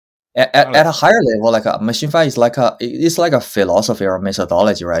Got At it. a higher level, like a machine fi is it's like a philosophy or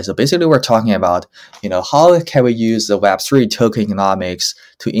methodology, right? So basically, we're talking about how can we use the Web3 token economics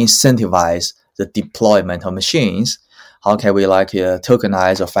to incentivize the deployment of machines? How can we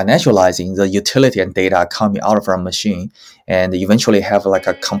tokenize or financializing the utility and data coming out from a machine, and eventually have like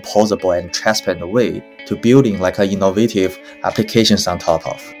a composable and transparent way to building like a innovative applications on top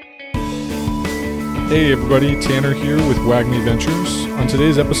of. Hey everybody, Tanner here with Wagme Ventures. On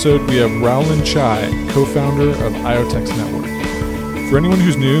today's episode, we have Raullen Chai, co-founder of IoTeX Network. For anyone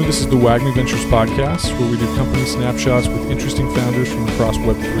who's new, this is the Wagme Ventures podcast, where we do company snapshots with interesting founders from across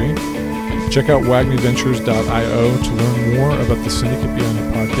Web3. Check out wagmeventures.io to learn more about the syndicate beyond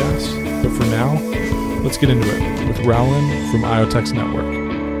the podcast. But for now, let's get into it with Raullen from IoTeX Network.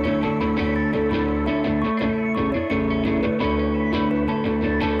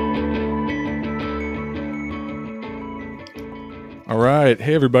 All right.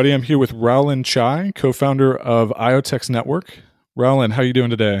 Hey, everybody. I'm here with Raullen Chai, co-founder of IoTeX Network. Raullen, how are you doing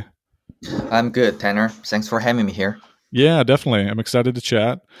today? I'm good, Tanner. Thanks for having me here. Yeah, definitely. I'm excited to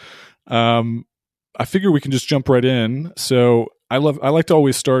chat. I figure we can just jump right in. So I like to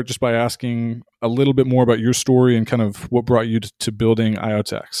always start just by asking a little bit more about your story and kind of what brought you to building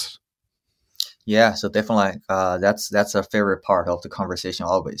IoTeX. Yeah, so definitely that's a favorite part of the conversation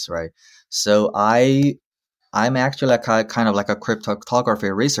always, right? So I'm actually kind of like a cryptography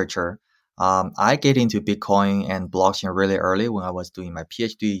researcher. I get into Bitcoin and blockchain really early when I was doing my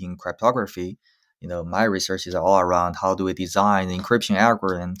PhD in cryptography. My research is all around how do we design the encryption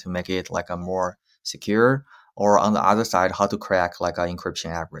algorithm to make it like a more secure, or on the other side, how to crack like an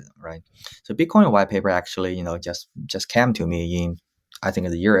encryption algorithm, right? So Bitcoin white paper actually, just came to me in, I think,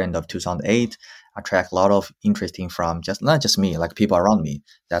 at the year end of 2008. I track a lot of interesting from just not just me, like people around me.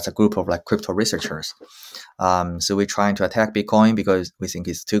 That's a group of like crypto researchers. So we're trying to attack Bitcoin because we think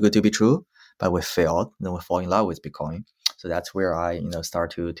it's too good to be true, but we failed. Then we fall in love with Bitcoin. So that's where I,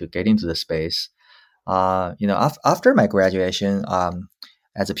 start to get into the space. After my graduation,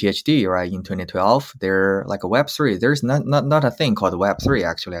 as a PhD, right, in 2012, there like a Web3. There's not a thing called Web3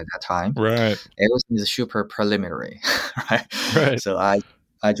 actually at that time. Right. Everything is super preliminary, right? Right. So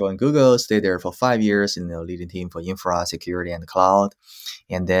I joined Google, stayed there for 5 years, leading team for infra, security, and cloud.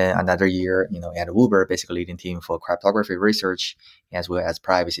 And then another year, at Uber, basically leading team for cryptography research as well as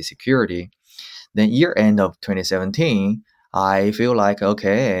privacy security. Then year end of 2017, I feel like,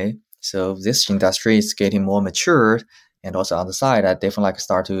 okay, so this industry is getting more mature. And also on the side, I definitely like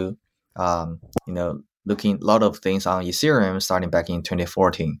start to, looking a lot of things on Ethereum starting back in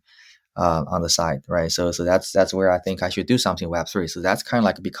 2014 on the side, right? So that's where I think I should do something Web3. So that's kind of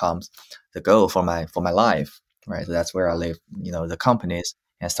like becomes the goal for my life, right? So that's where I live, the companies,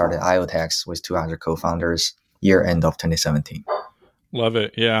 and started IoTeX with 200 co-founders year end of 2017. Love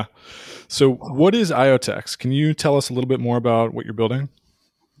it. Yeah. So what is IoTeX? Can you tell us a little bit more about what you're building?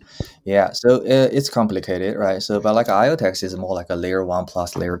 Yeah, so it's complicated, right? So, but like IoTeX is more like a layer one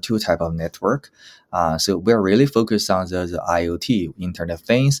plus layer two type of network. So we're really focused on the IoT, Internet of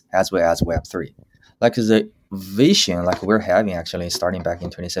Things, as well as Web3. Like the vision, like we're having actually starting back in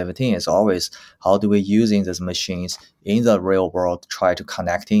 2017, is always how do we using these machines in the real world, try to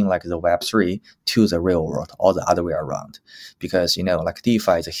connecting like the Web3 to the real world, or the other way around. Because, like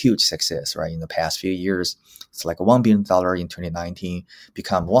DeFi is a huge success, right? In the past few years, it's like $1 billion in 2019,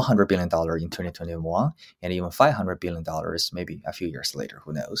 become $100 billion in 2021, and even $500 billion maybe a few years later,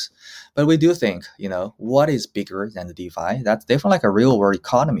 who knows? But we do think, what is bigger than the DeFi? That's definitely like a real world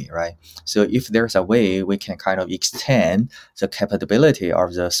economy, right? So if there's a way we can kind of extend the capability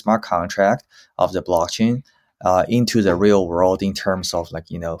of the smart contract of the blockchain into the real world in terms of like,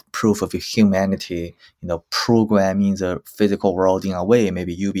 proof of humanity, programming the physical world in a way,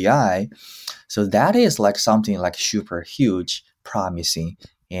 maybe UBI. So that is like something like super huge, promising.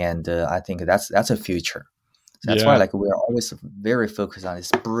 And I think that's a future. So that's why like we're always very focused on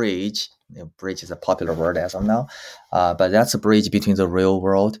this bridge. Bridge is a popular word as of now, but that's a bridge between the real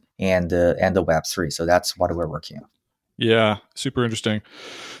world and the Web3. So that's what we're working on. Yeah, super interesting.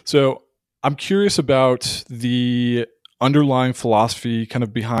 So I'm curious about the underlying philosophy kind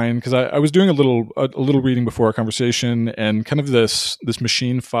of behind, because I was doing a little reading before our conversation, and kind of this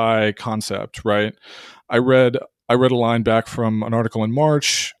machine-fi concept, right? I read a line back from an article in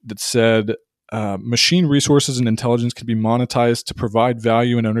March that said machine resources and intelligence can be monetized to provide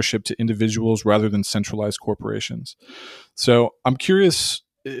value and ownership to individuals rather than centralized corporations. So I'm curious,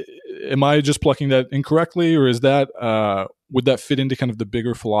 am I just plucking that incorrectly, or is that would that fit into kind of the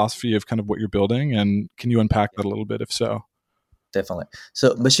bigger philosophy of kind of what you're building? And can you unpack that a little bit if so? definitely.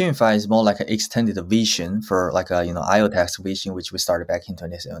 So machine Fi is more like an extended vision for like a IoTeX vision, which we started back in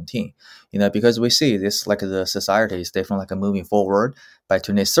 2017. Because we see this like the society is definitely like moving forward. By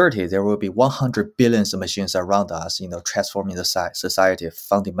 2030, there will be 100 billions of machines around us, transforming the society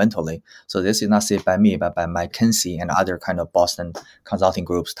fundamentally. So this is not said by me, but by McKinsey and other kind of Boston consulting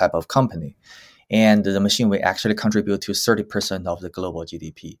groups type of company. And the machine will actually contribute to 30% of the global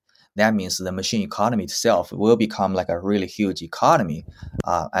GDP. That means the machine economy itself will become like a really huge economy.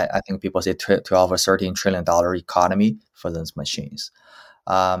 I think people say 12 or $13 trillion economy for those machines.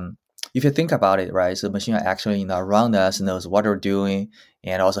 Um, if you think about it, right, so the machine are actually around us, knows what they're doing,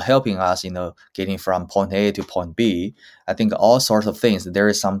 and also helping us, getting from point A to point B. I think all sorts of things. There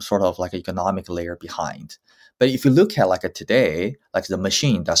is some sort of like economic layer behind. But if you look at like today, like the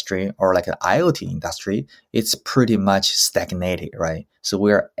machine industry or like the IoT industry, it's pretty much stagnated, right? So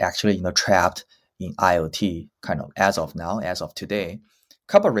we're actually trapped in IoT kind of as of now, as of today.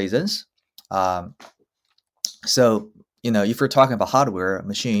 Couple of reasons. Um, so if you're talking about hardware,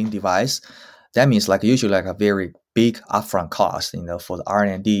 machine, device, that means like usually like a very big upfront cost, for the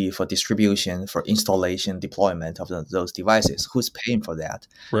R&D, for distribution, for installation, deployment of those devices. Who's paying for that?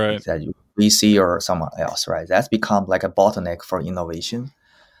 Right. Is that VC or someone else, right? That's become like a bottleneck for innovation.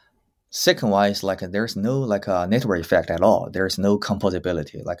 Second one is like there's no like a network effect at all. There's no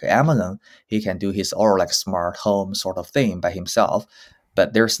composability. Like Amazon, he can do his own like smart home sort of thing by himself,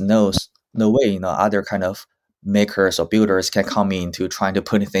 but there's no way other kind of makers or builders can come in to trying to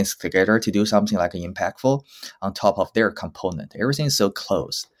put things together to do something like impactful on top of their component. Everything is so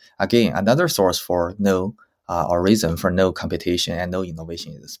close. Again, another source for no or reason for no competition and no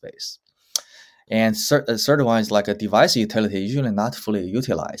innovation in the space. And third one is like a device utility usually not fully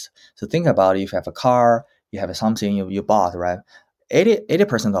utilized. So think about it, if you have a car, you have something you bought, right?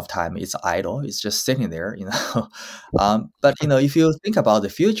 80% of time it's idle, it's just sitting there, but if you think about the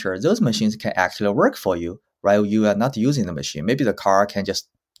future, those machines can actually work for you, right? You are not using the machine. Maybe the car can just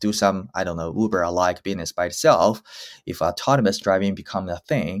do some, I don't know, Uber-like business by itself. If autonomous driving becomes a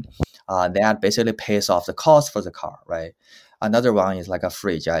thing, that basically pays off the cost for the car, right? Another one is like a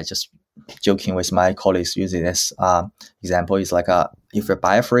fridge. I just joking with my colleagues using this example. Is like if you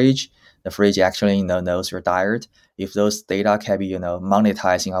buy a fridge, the fridge actually knows your diet. If those data can be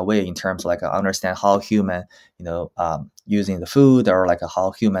monetized in a way in terms of like understand how human using the food or like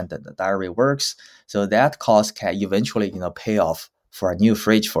how human the diary works, so that cost can eventually pay off for a new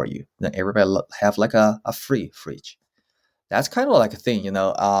fridge for you. Then everybody have like a free fridge. That's kind of like a thing,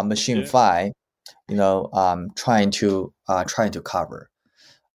 machine Fi, trying to cover.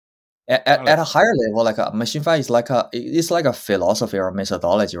 At a higher level, like a machine Fi is it's like a philosophy or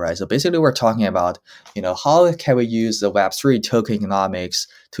methodology, right? So basically, we're talking about how can we use the Web3 token economics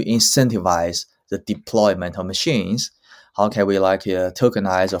to incentivize the deployment of machines? How can we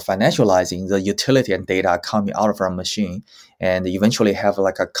tokenize or financializing the utility and data coming out from a machine, and eventually have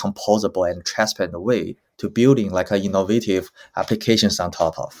like a composable and transparent way to building like a innovative applications on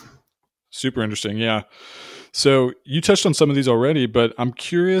top of. Super interesting. Yeah. So you touched on some of these already, but I'm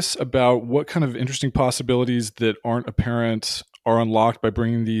curious about what kind of interesting possibilities that aren't apparent are unlocked by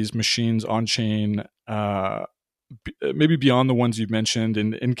bringing these machines on chain, maybe beyond the ones you've mentioned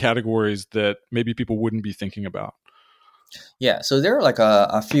in categories that maybe people wouldn't be thinking about. Yeah, so there are like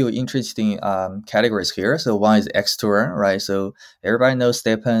a few interesting categories here. So one is X2, right? So everybody knows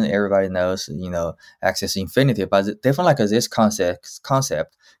Stepan, everybody knows Access Infinity, but definitely like this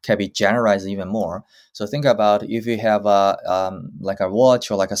concept can be generalized even more. So think about if you have like a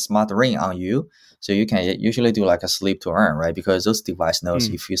watch or like a smart ring on you, so you can usually do like a sleep to earn, right? Because those device knows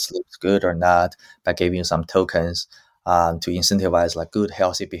if you sleep good or not by giving you some tokens to incentivize like good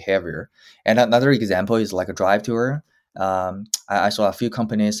healthy behavior. And another example is like a drive to earn. I saw a few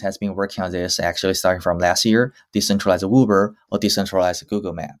companies has been working on this actually starting from last year, decentralized Uber or decentralized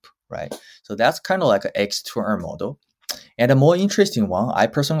Google Map, right? So that's kind of like an X2R model. And a more interesting one I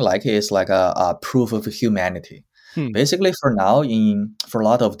personally like is like a proof of humanity. Basically for now, for a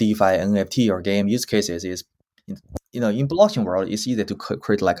lot of DeFi, NFT or game use cases is, in blockchain world, it's easy to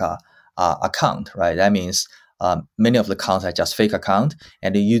create like a account, right? That means many of the accounts are just fake account,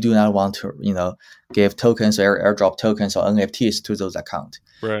 and you do not want to, give tokens or airdrop tokens or NFTs to those accounts.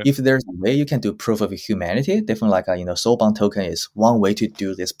 Right. If there's a way you can do proof of humanity, definitely like a, Soulbound token is one way to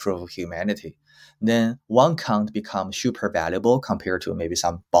do this proof of humanity. Then one account becomes super valuable compared to maybe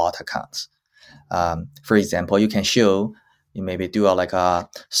some bot accounts. For example, you can show, you maybe do I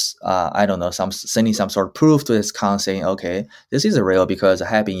don't know, sending some sort of proof to this account saying, okay, this is real because I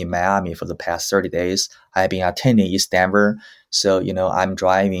have been in Miami for the past 30 days. I've been attending East Denver. So, I'm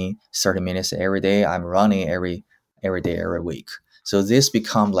driving 30 minutes every day. I'm running every every day, every week. So this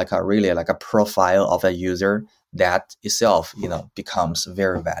becomes like a really like a profile of a user that itself, becomes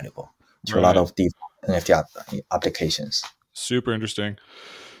very valuable to a lot Right. of the NFT applications. Super interesting.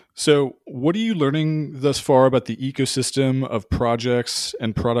 So, what are you learning thus far about the ecosystem of projects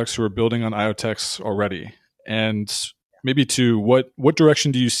and products who are building on IoTeX already? And maybe too, what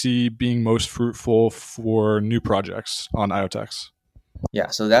direction do you see being most fruitful for new projects on IoTeX? Yeah,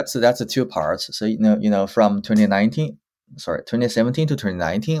 so that's the two parts. So from 2017 to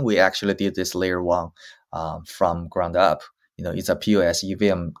 2019, we actually did this layer one from ground up. It's a POS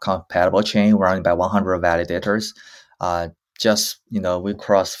EVM compatible chain running by 100 validators. Uh, we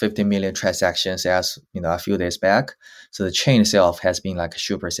crossed 50 million transactions as a few days back. So the chain itself has been like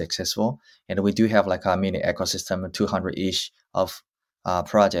super successful, and we do have like a mini ecosystem, 200 ish of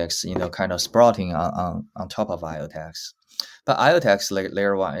projects, kind of sprouting on top of IoTeX. But IoTeX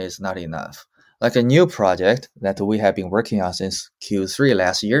layer one is not enough. Like a new project that we have been working on since Q3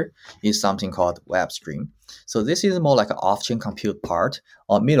 last year is something called WebStream. So this is more like an off-chain compute part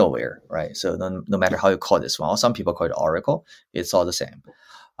or middleware, right? So no matter how you call this one, or some people call it Oracle, it's all the same.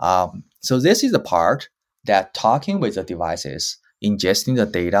 So this is the part that talking with the devices, ingesting the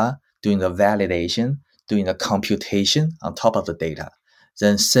data, doing the validation, doing the computation on top of the data,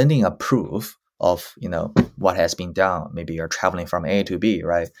 then sending a proof of what has been done. Maybe you're traveling from A to B,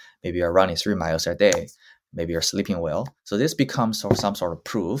 right? Maybe you're running 3 miles a day. Maybe you're sleeping well. So this becomes some sort of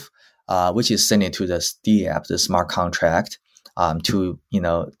proof, which is sent into the DApp, the smart contract, to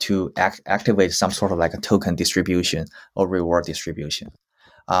activate some sort of like a token distribution or reward distribution.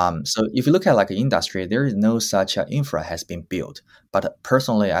 So if you look at like an industry, there is no such infra has been built. But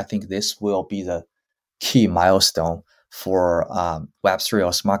personally, I think this will be the key milestone for Web3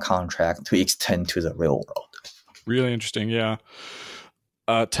 or smart contract to extend to the real world. Really interesting. Yeah.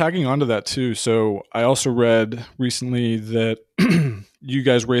 Tagging onto that too. So I also read recently that you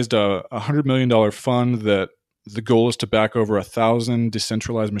guys raised a $100 million fund that the goal is to back over 1,000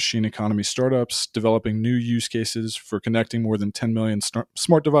 decentralized machine economy startups developing new use cases for connecting more than 10 million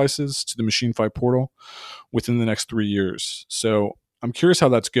smart devices to the MachineFi portal within the next 3 years. So I'm curious how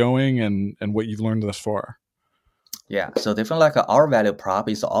that's going and what you've learned thus far. Yeah, so definitely like our value prop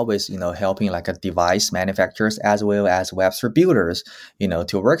is always, helping like a device manufacturers as well as Web3 builders,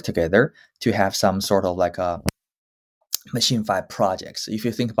 to work together to have some sort of like a MachineFi projects. If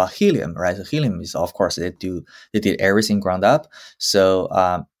you think about Helium, right? So Helium is, of course, they did everything ground up. So,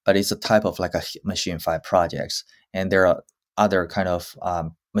 but it's a type of like a MachineFi projects, and there are other kind of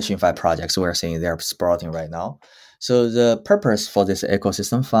MachineFi projects we're seeing they're sprouting right now. So the purpose for this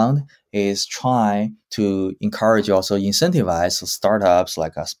ecosystem fund is trying to encourage, also incentivize startups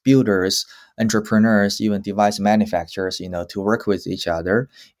like us, builders, entrepreneurs, even device manufacturers, to work with each other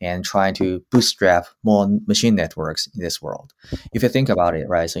and trying to bootstrap more machine networks in this world. If you think about it,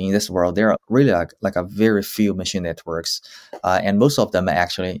 right? So in this world, there are really like a very few machine networks, and most of them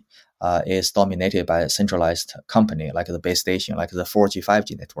actually is dominated by a centralized company like the base station, like the 4G,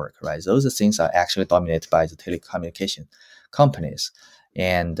 5G network, right? Those things are actually dominated by the telecommunication companies.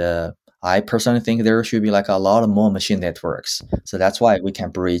 And I personally think there should be like a lot of more machine networks. So that's why we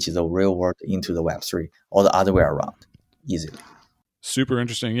can bridge the real world into the Web3 or the other way around easily. Super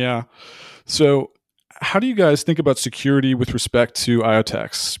interesting. Yeah. So how do you guys think about security with respect to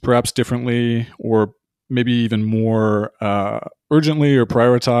IoTeX? Perhaps differently or maybe even more urgently or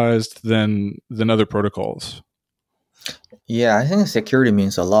prioritized than other protocols? Yeah, I think security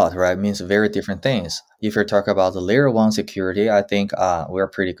means a lot, right? It means very different things. If you're talking about the layer one security, I think we're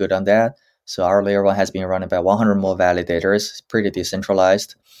pretty good on that. So our layer one has been running by 100 more validators, it's pretty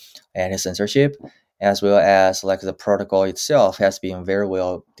decentralized, and censorship, as well as like the protocol itself has been very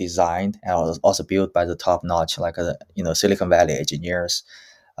well designed and also built by the top notch, like Silicon Valley engineers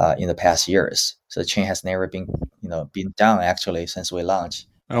in the past years. So the chain has never been down actually since we launched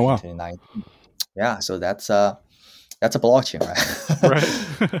Oh, back in wow. 2019. Yeah, so that's a blockchain, right? Right.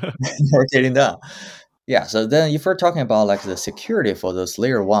 We're getting down. Yeah. So then, if we're talking about like the security for those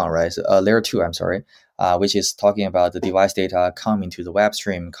layer one, right? So, layer two, I'm sorry, which is talking about the device data coming to the web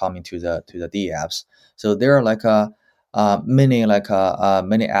stream, coming to the D apps. So there are like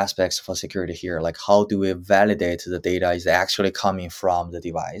many aspects for security here. Like how do we validate the data is actually coming from the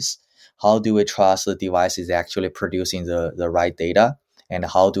device? How do we trust the device is actually producing the right data? And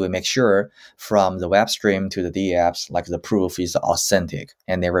how do we make sure from the web stream to the D apps, like the proof is authentic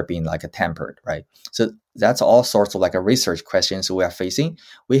and never been like tampered, right? So that's all sorts of like a research questions we are facing.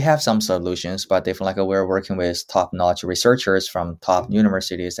 We have some solutions, but definitely like we're working with top-notch researchers from top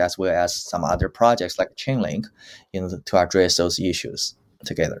universities as well as some other projects like Chainlink, to address those issues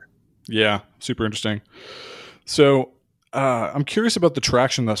together. Yeah. Super interesting. So I'm curious about the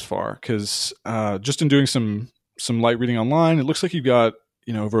traction thus far, because just in doing some light reading online, it looks like you've got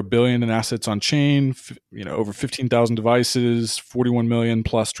over 1 billion in assets on chain, over 15,000 devices, 41 million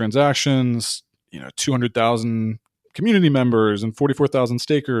plus transactions, 200,000 community members and 44,000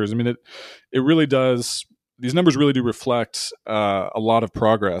 stakers. I mean, it really does. These numbers really do reflect a lot of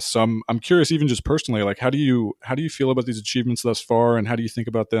progress. So I'm curious, even just personally, like how do you feel about these achievements thus far, and how do you think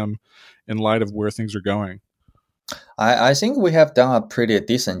about them in light of where things are going? I think we have done a pretty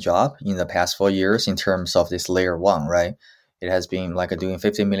decent job in the past 4 years in terms of this layer one, right? It has been like doing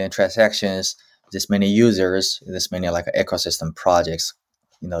 50 million transactions, this many users, this many like ecosystem projects,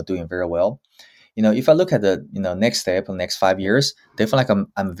 doing very well. If I look at the next step, next 5 years, definitely like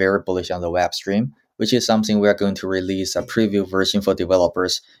I'm very bullish on the web stream, which is something we are going to release a preview version for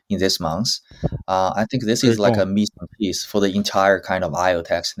developers in this month. I think this Very is like cool. a missing piece for the entire kind of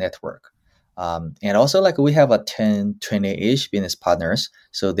IoTeX network. And also like we have a 10, 20-ish business partners.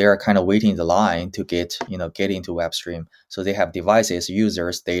 So they are kind of waiting the line to get into WebStream. So they have devices,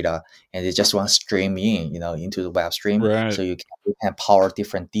 users, data, and they just want to stream into the WebStream. Right. So you can power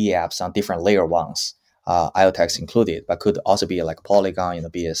different D apps on different layer ones, IoTeX included, but could also be like Polygon,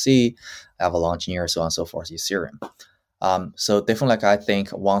 BSC, Avalanche, Near, so on and so forth, Ethereum. So definitely, like I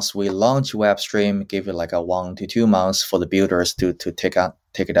think once we launch WebStream, give it like a 1 to 2 months for the builders to take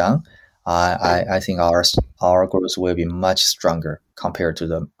it on. I think our growth will be much stronger compared to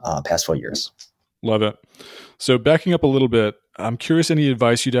the past 4 years. Love it. So backing up a little bit, I'm curious any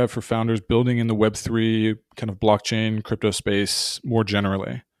advice you'd have for founders building in the Web3 kind of blockchain crypto space more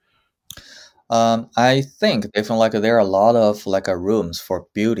generally. I think definitely like there are a lot of like rooms for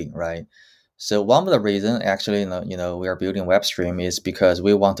building, right? So one of the reasons actually, we are building WebStream is because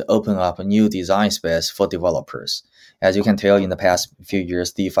we want to open up a new design space for developers. As you can tell, in the past few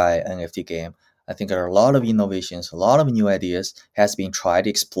years, DeFi NFT game, I think there are a lot of innovations, a lot of new ideas has been tried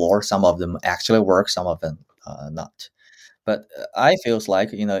to explore. Some of them actually work, some of them not. But I feels like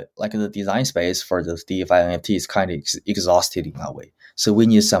like the design space for the DeFi NFT is kind of exhausted in a way. So we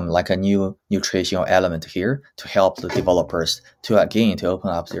need some like a new nutritional element here to help the developers to open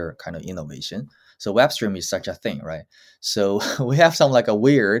up their kind of innovation. So WebStream is such a thing, right? So we have some like a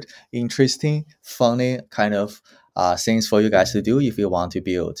weird, interesting, funny kind of things for you guys to do if you want to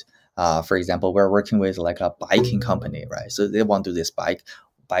build. For example, we're working with like a biking company, right? So they want to do this bike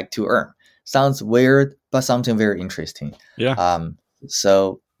to earn. Sounds weird, but something very interesting. Yeah.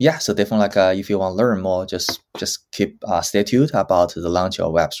 So definitely like if you want to learn more, just keep stay tuned about the launch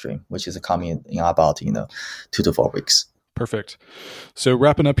of WebStream, which is coming in about 2 to 4 weeks. Perfect. So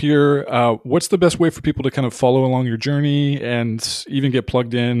wrapping up here, what's the best way for people to kind of follow along your journey and even get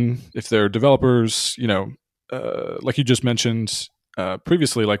plugged in if they're developers? Like you just mentioned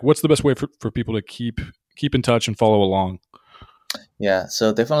previously, like what's the best way for people to keep in touch and follow along? Yeah,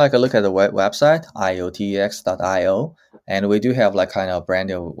 so definitely like a look at the website, IoTeX.io. And we do have like kind of brand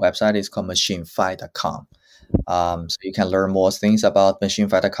new website. It's called MachineFi.com. So you can learn more things about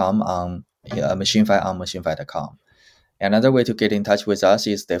MachineFi.com on MachineFi.com. Another way to get in touch with us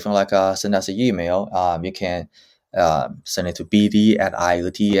is definitely like send us an email. You can send it to bd@iotx.io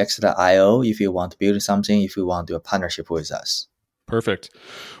if you want to build something, if you want to do a partnership with us. Perfect.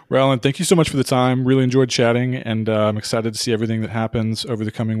 Raullen, thank you so much for the time. Really enjoyed chatting, and I'm excited to see everything that happens over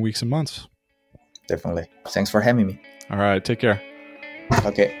the coming weeks and months. Definitely. Thanks for having me. All right. Take care.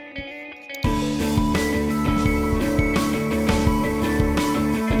 Okay.